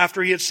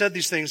 After He had said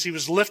these things, He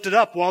was lifted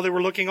up while they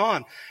were looking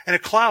on, and a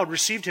cloud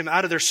received Him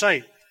out of their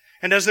sight.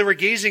 And as they were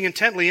gazing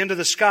intently into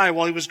the sky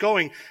while He was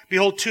going,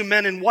 behold, 2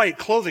 men in white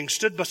clothing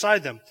stood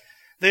beside them.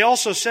 They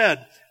also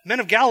said, Men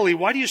of Galilee,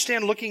 why do you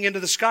stand looking into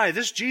the sky?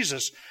 This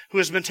Jesus, who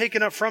has been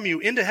taken up from you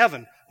into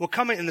heaven, will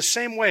come in the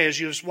same way as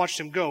you have watched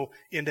Him go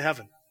into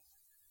heaven.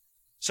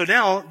 So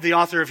now, the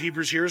author of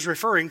Hebrews here is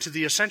referring to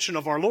the ascension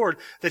of our Lord,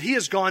 that He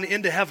has gone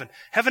into heaven.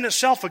 Heaven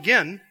itself,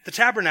 again, the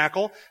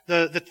tabernacle,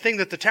 the thing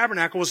that the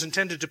tabernacle was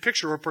intended to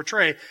picture or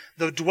portray,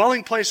 the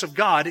dwelling place of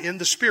God in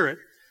the Spirit.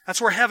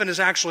 That's where heaven is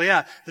actually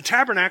at. The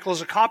tabernacle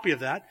is a copy of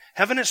that.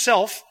 Heaven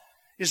itself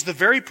is the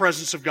very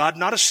presence of God,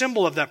 not a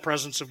symbol of that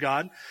presence of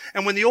God.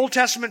 And when the Old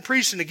Testament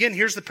priest, and again,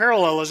 here's the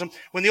parallelism,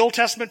 when the Old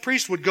Testament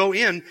priest would go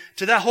in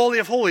to that Holy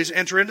of Holies,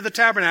 enter into the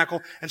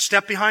tabernacle, and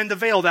step behind the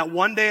veil that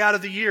one day out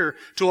of the year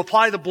to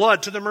apply the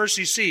blood to the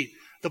mercy seat,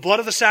 the blood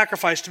of the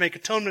sacrifice to make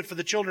atonement for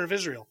the children of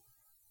Israel,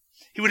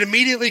 he would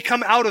immediately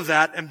come out of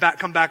that and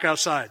come back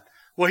outside.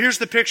 Well, here's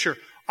the picture.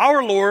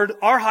 Our Lord,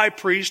 our high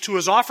priest, who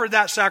has offered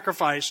that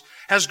sacrifice,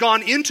 has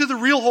gone into the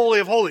real Holy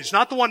of Holies,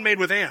 not the one made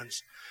with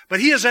hands. But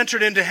He has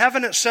entered into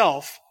heaven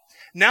itself,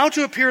 now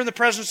to appear in the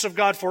presence of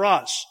God for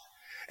us.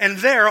 And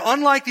there,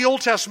 unlike the Old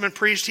Testament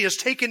priest, He has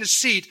taken His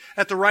seat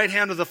at the right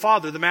hand of the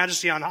Father, the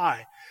Majesty on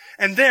high.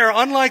 And there,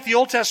 unlike the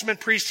Old Testament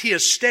priest, He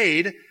has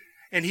stayed,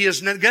 and He is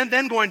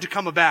then going to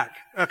come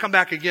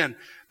back again.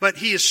 But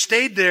He has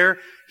stayed there.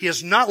 He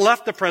has not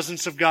left the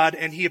presence of God,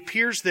 and He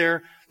appears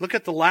there. Look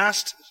at the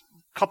last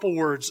couple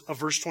words of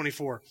verse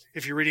 24,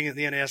 if you're reading it in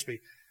the NASB.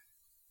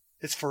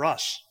 It's for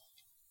us.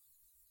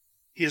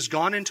 He has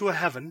gone into a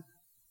heaven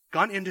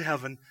gone into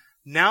heaven,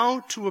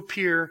 now to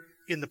appear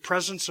in the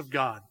presence of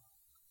God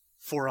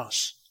for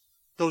us.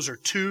 Those are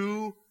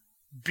two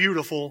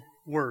beautiful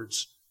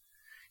words.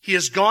 He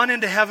has gone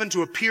into heaven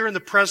to appear in the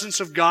presence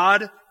of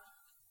God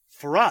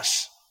for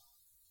us.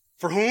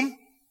 For whom?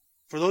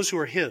 For those who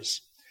are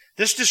His.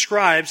 This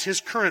describes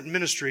His current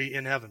ministry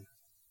in heaven.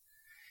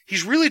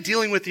 He's really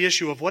dealing with the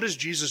issue of what is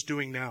Jesus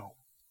doing now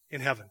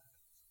in heaven.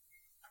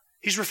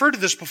 He's referred to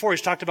this before.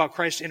 He's talked about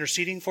Christ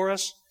interceding for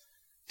us,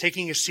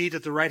 taking His seat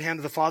at the right hand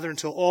of the Father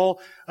until all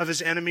of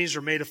His enemies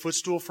are made a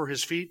footstool for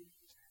His feet.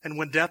 And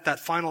when death, that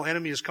final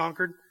enemy, is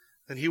conquered,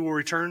 then He will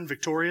return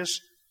victorious.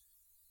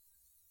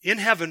 In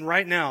heaven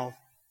right now,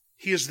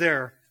 He is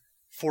there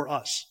for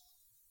us.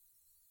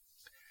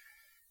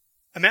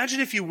 Imagine,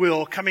 if you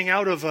will, coming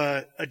out of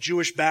a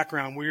Jewish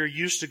background where you're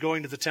used to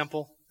going to the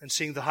temple and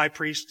seeing the high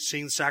priest,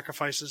 seeing the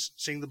sacrifices,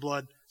 seeing the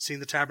blood,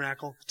 seeing the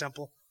tabernacle, the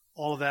temple,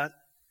 all of that.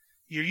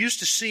 You're used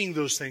to seeing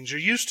those things.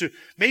 You're used to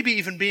maybe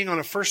even being on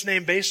a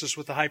first-name basis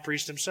with the high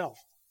priest himself,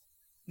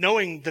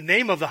 knowing the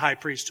name of the high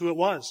priest, who it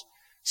was.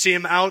 See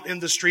him out in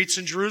the streets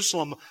in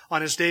Jerusalem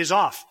on his days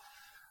off,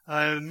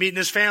 meeting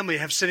his family,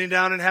 sitting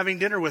down and having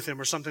dinner with him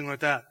or something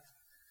like that.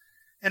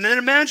 And then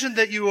imagine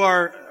that you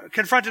are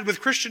confronted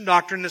with Christian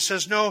doctrine that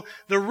says, no,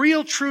 the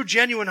real, true,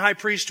 genuine high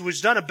priest who has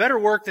done a better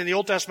work than the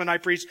Old Testament high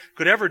priest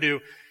could ever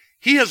do,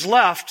 he has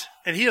left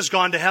and he has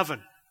gone to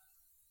heaven.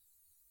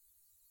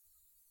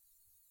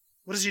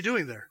 What is he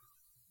doing there?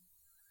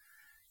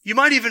 You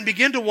might even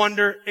begin to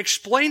wonder,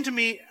 explain to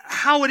me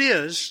how it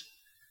is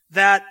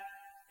that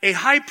a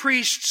high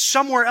priest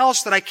somewhere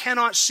else that I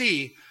cannot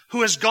see,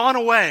 who has gone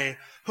away,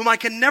 whom I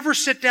can never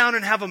sit down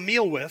and have a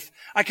meal with,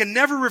 I can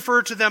never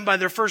refer to them by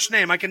their first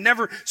name, I can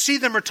never see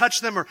them or touch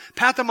them or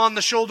pat them on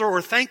the shoulder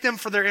or thank them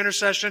for their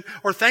intercession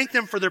or thank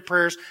them for their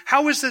prayers.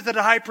 How is it that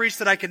a high priest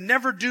that I can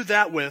never do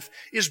that with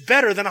is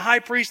better than a high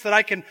priest that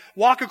I can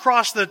walk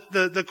across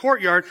the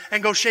courtyard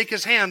and go shake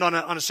his hand on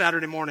a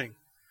Saturday morning?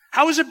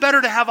 How is it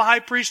better to have a high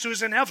priest who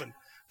is in heaven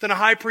than a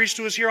high priest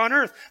who is here on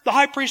earth? The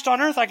high priest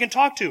on earth I can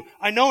talk to.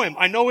 I know him.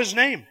 I know his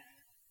name.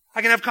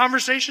 I can have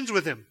conversations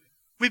with him.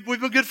 We've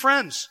been good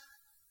friends.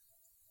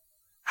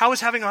 How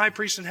is having a high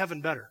priest in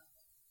heaven better?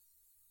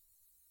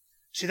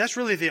 See, that's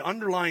really the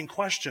underlying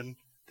question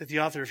that the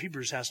author of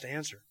Hebrews has to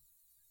answer.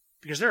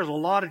 Because there are a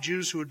lot of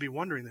Jews who would be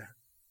wondering that.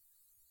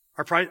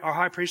 Our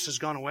high priest has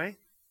gone away,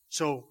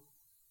 so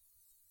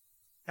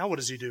now what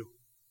does he do?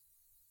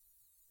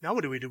 Now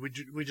what do?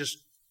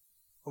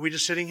 Are we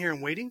just sitting here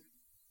and waiting?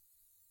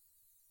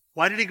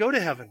 Why did he go to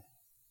heaven?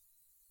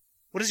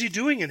 What is he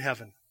doing in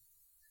heaven?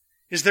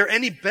 Is there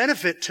any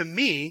benefit to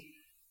me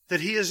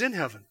that he is in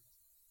heaven?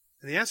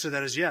 And the answer to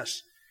that is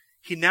yes.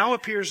 He now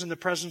appears in the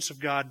presence of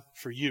God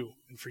for you,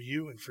 and for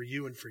you, and for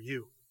you, and for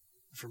you,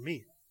 and for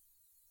me.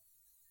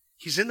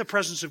 He's in the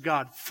presence of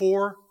God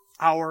for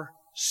our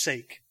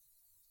sake.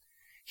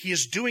 He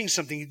is doing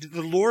something.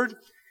 The Lord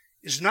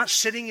is not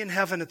sitting in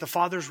heaven at the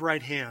Father's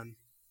right hand,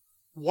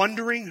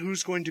 wondering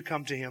who's going to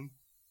come to him,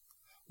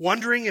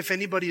 wondering if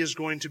anybody is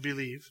going to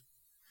believe,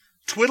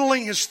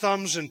 twiddling his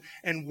thumbs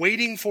and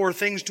waiting for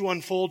things to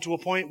unfold to a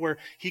point where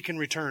he can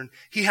return.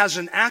 He has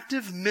an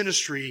active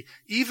ministry,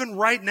 even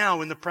right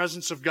now in the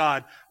presence of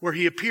God, where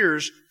he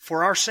appears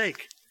for our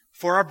sake,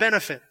 for our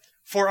benefit,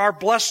 for our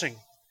blessing,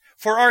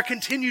 for our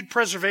continued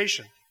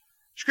preservation.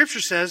 Scripture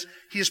says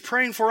he is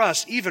praying for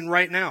us even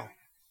right now.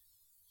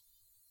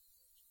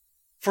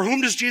 For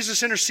whom does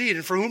Jesus intercede,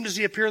 and for whom does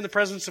he appear in the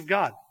presence of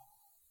God?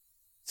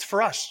 It's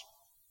for us.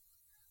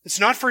 It's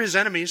not for his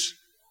enemies.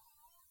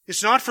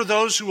 It's not for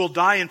those who will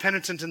die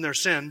impenitent in their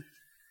sin.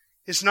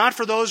 It's not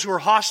for those who are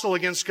hostile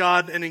against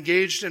God and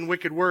engaged in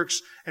wicked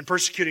works and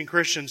persecuting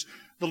Christians.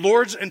 The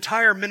Lord's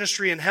entire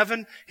ministry in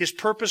heaven, his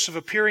purpose of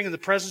appearing in the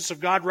presence of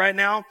God right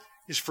now,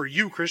 is for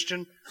you,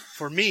 Christian,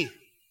 for me.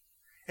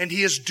 And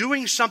he is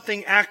doing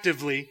something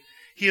actively.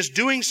 He is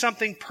doing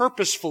something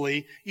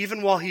purposefully,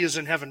 even while he is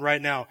in heaven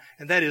right now.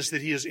 And that is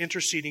that he is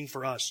interceding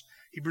for us.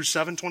 Hebrews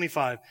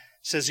 7:25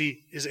 says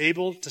he is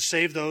able to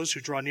save those who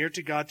draw near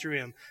to God through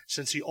him,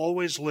 since he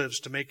always lives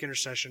to make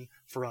intercession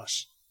for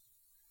us.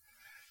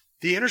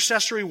 The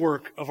intercessory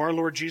work of our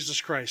Lord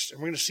Jesus Christ, and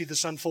we're going to see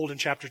this unfold in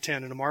chapter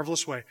 10 in a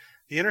marvelous way.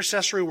 The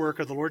intercessory work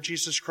of the Lord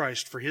Jesus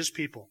Christ for his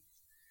people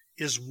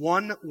is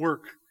one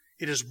work.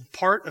 It is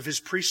part of his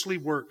priestly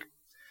work.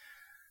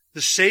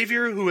 The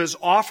Savior who has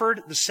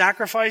offered the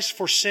sacrifice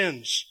for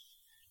sins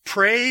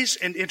prays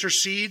and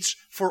intercedes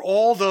for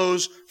all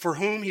those for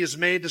whom he has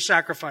made the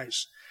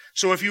sacrifice.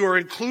 So if you are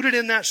included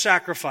in that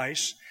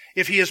sacrifice,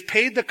 if he has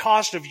paid the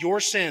cost of your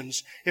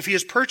sins, if he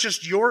has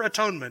purchased your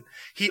atonement,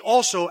 he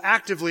also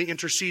actively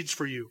intercedes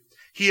for you.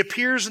 He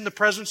appears in the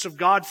presence of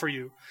God for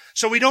you.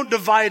 So we don't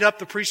divide up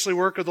the priestly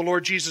work of the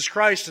Lord Jesus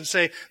Christ and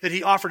say that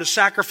he offered a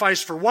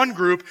sacrifice for one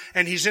group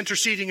and he's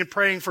interceding and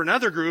praying for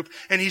another group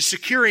and he's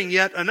securing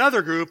yet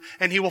another group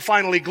and he will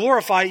finally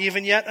glorify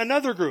even yet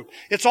another group.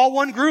 It's all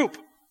one group.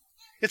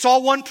 It's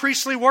all one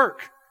priestly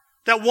work.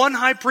 That one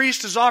high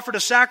priest has offered a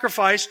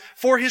sacrifice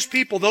for his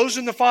people, those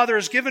whom the Father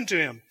has given to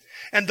him.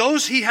 And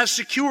those he has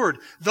secured,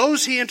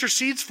 those he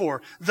intercedes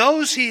for,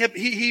 those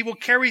he will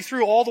carry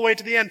through all the way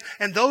to the end,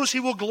 and those he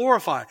will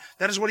glorify.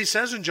 That is what he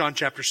says in John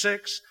chapter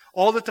 6.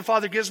 All that the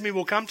Father gives me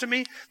will come to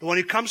me. The one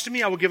who comes to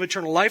me, I will give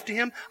eternal life to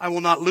him. I will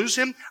not lose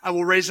him. I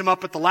will raise him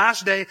up at the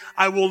last day.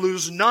 I will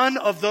lose none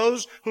of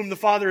those whom the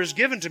Father has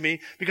given to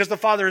me, because the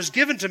Father has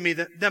given to me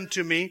them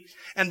to me.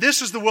 And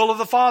this is the will of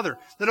the Father,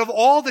 that of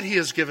all that he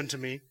has given to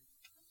me,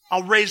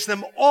 I'll raise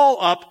them all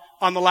up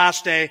on the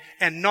last day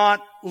and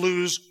not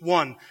lose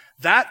one.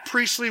 That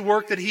priestly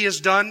work that he has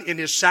done in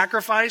his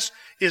sacrifice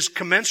is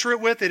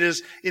commensurate with, it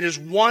is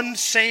one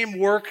same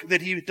work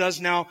that he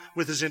does now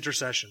with his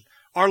intercession.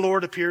 Our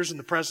Lord appears in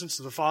the presence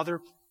of the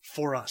Father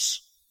for us.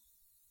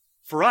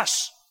 For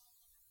us.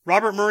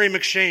 Robert Murray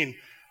McCheyne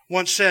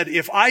once said,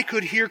 if I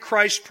could hear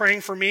Christ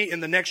praying for me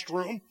in the next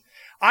room,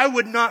 I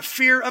would not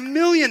fear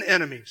 1,000,000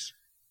 enemies.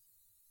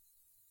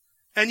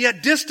 And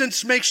yet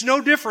distance makes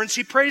no difference.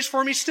 He prays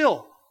for me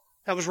still.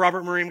 That was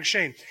Robert Murray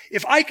McCheyne.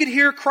 If I could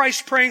hear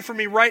Christ praying for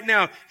me right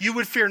now, you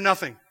would fear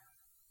nothing.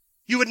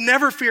 You would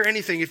never fear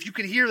anything if you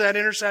could hear that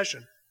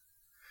intercession.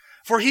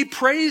 For he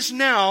prays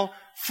now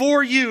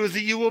for you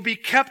that you will be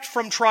kept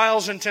from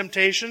trials and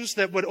temptations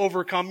that would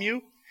overcome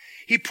you.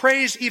 He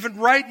prays even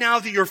right now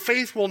that your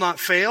faith will not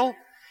fail.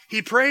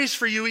 He prays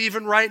for you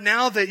even right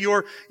now that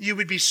you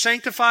would be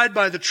sanctified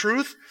by the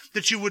truth,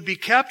 that you would be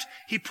kept.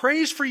 He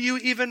prays for you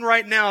even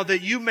right now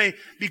that you may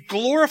be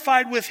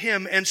glorified with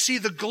him and see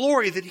the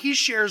glory that he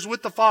shares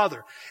with the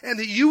Father, and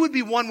that you would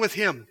be one with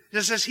him,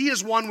 just as he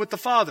is one with the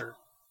Father,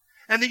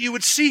 and that you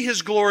would see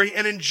his glory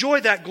and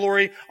enjoy that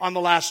glory on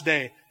the last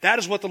day. That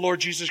is what the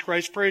Lord Jesus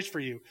Christ prays for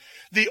you.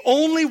 The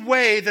only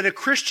way that a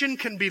Christian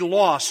can be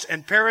lost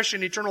and perish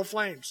in eternal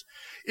flames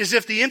is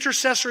if the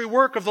intercessory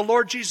work of the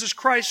Lord Jesus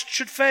Christ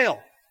should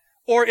fail,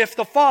 or if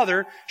the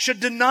Father should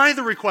deny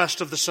the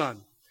request of the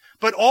Son.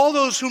 But all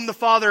those whom the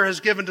Father has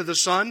given to the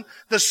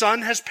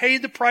Son has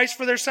paid the price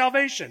for their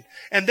salvation.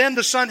 And then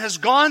the Son has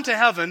gone to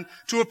heaven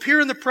to appear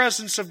in the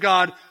presence of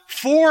God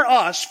for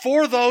us,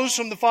 for those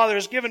whom the Father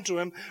has given to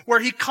him, where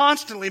he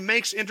constantly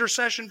makes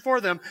intercession for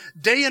them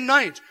day and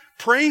night,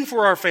 praying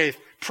for our faith,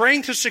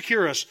 praying to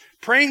secure us,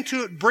 praying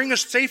to bring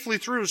us safely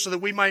through so that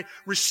we might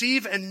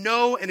receive and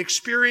know and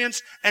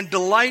experience and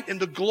delight in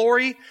the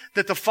glory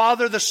that the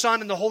Father, the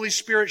Son, and the Holy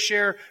Spirit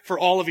share for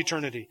all of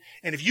eternity.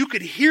 And if you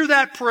could hear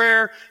that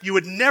prayer, you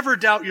would never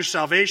doubt your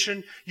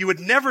salvation. You would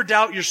never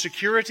doubt your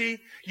security.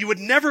 You would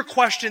never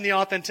question the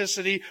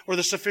authenticity or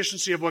the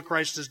sufficiency of what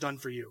Christ has done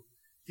for you.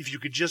 If you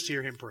could just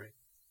hear him pray.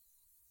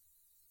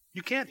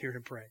 You can't hear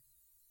him pray.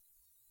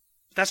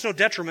 That's no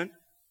detriment.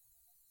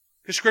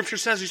 Because Scripture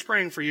says he's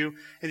praying for you,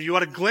 and if you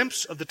want a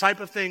glimpse of the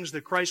type of things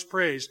that Christ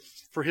prays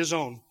for his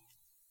own,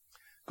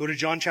 go to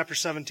John chapter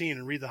 17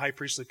 and read the high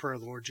priestly prayer of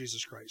the Lord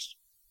Jesus Christ.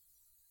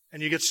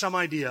 And you get some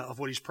idea of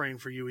what he's praying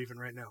for you even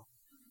right now.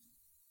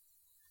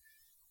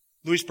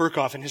 Louis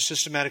Berkhoff in his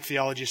systematic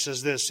theology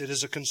says this: it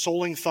is a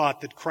consoling thought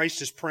that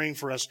Christ is praying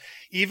for us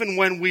even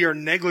when we are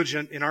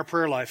negligent in our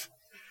prayer life.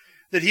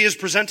 That he is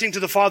presenting to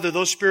the Father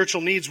those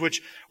spiritual needs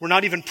which were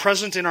not even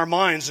present in our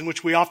minds and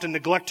which we often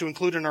neglect to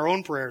include in our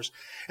own prayers.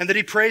 And that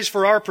he prays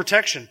for our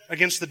protection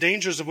against the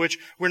dangers of which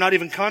we're not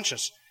even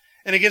conscious,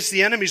 and against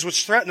the enemies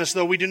which threaten us,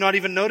 though we do not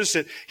even notice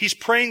it. He's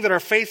praying that our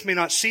faith may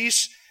not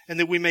cease and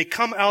that we may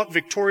come out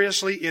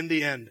victoriously in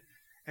the end.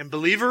 And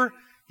believer,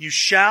 you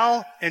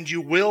shall and you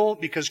will,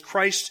 because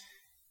Christ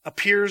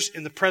appears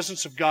in the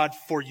presence of God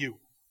for you.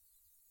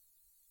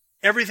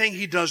 Everything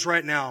he does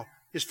right now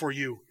is for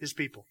you, his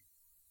people.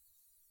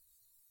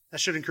 That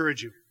should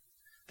encourage you.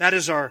 That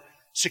is our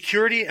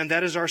security and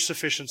that is our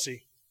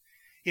sufficiency.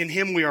 In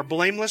him we are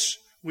blameless,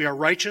 we are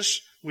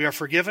righteous, we are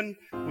forgiven,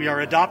 we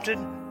are adopted,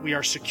 we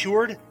are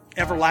secured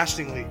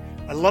everlastingly.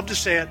 I love to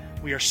say it,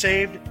 we are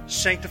saved,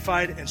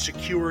 sanctified, and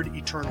secured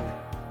eternally.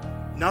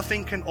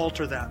 Nothing can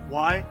alter that.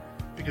 Why?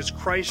 Because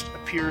Christ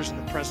appears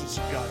in the presence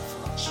of God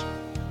for us,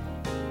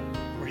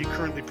 where he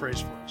currently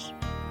prays for us.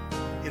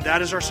 And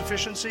that is our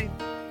sufficiency,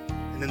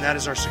 and then that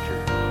is our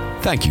security.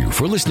 Thank you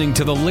for listening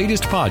to the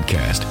latest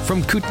podcast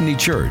from Kootenai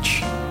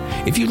Church.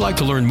 If you'd like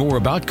to learn more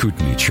about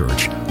Kootenai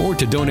Church or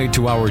to donate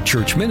to our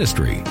church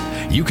ministry,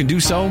 you can do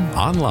so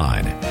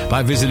online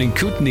by visiting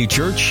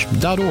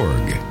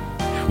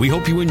kootenaichurch.org. We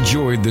hope you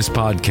enjoyed this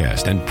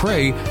podcast and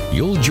pray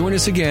you'll join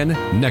us again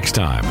next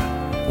time.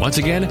 Once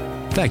again,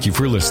 thank you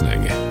for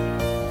listening.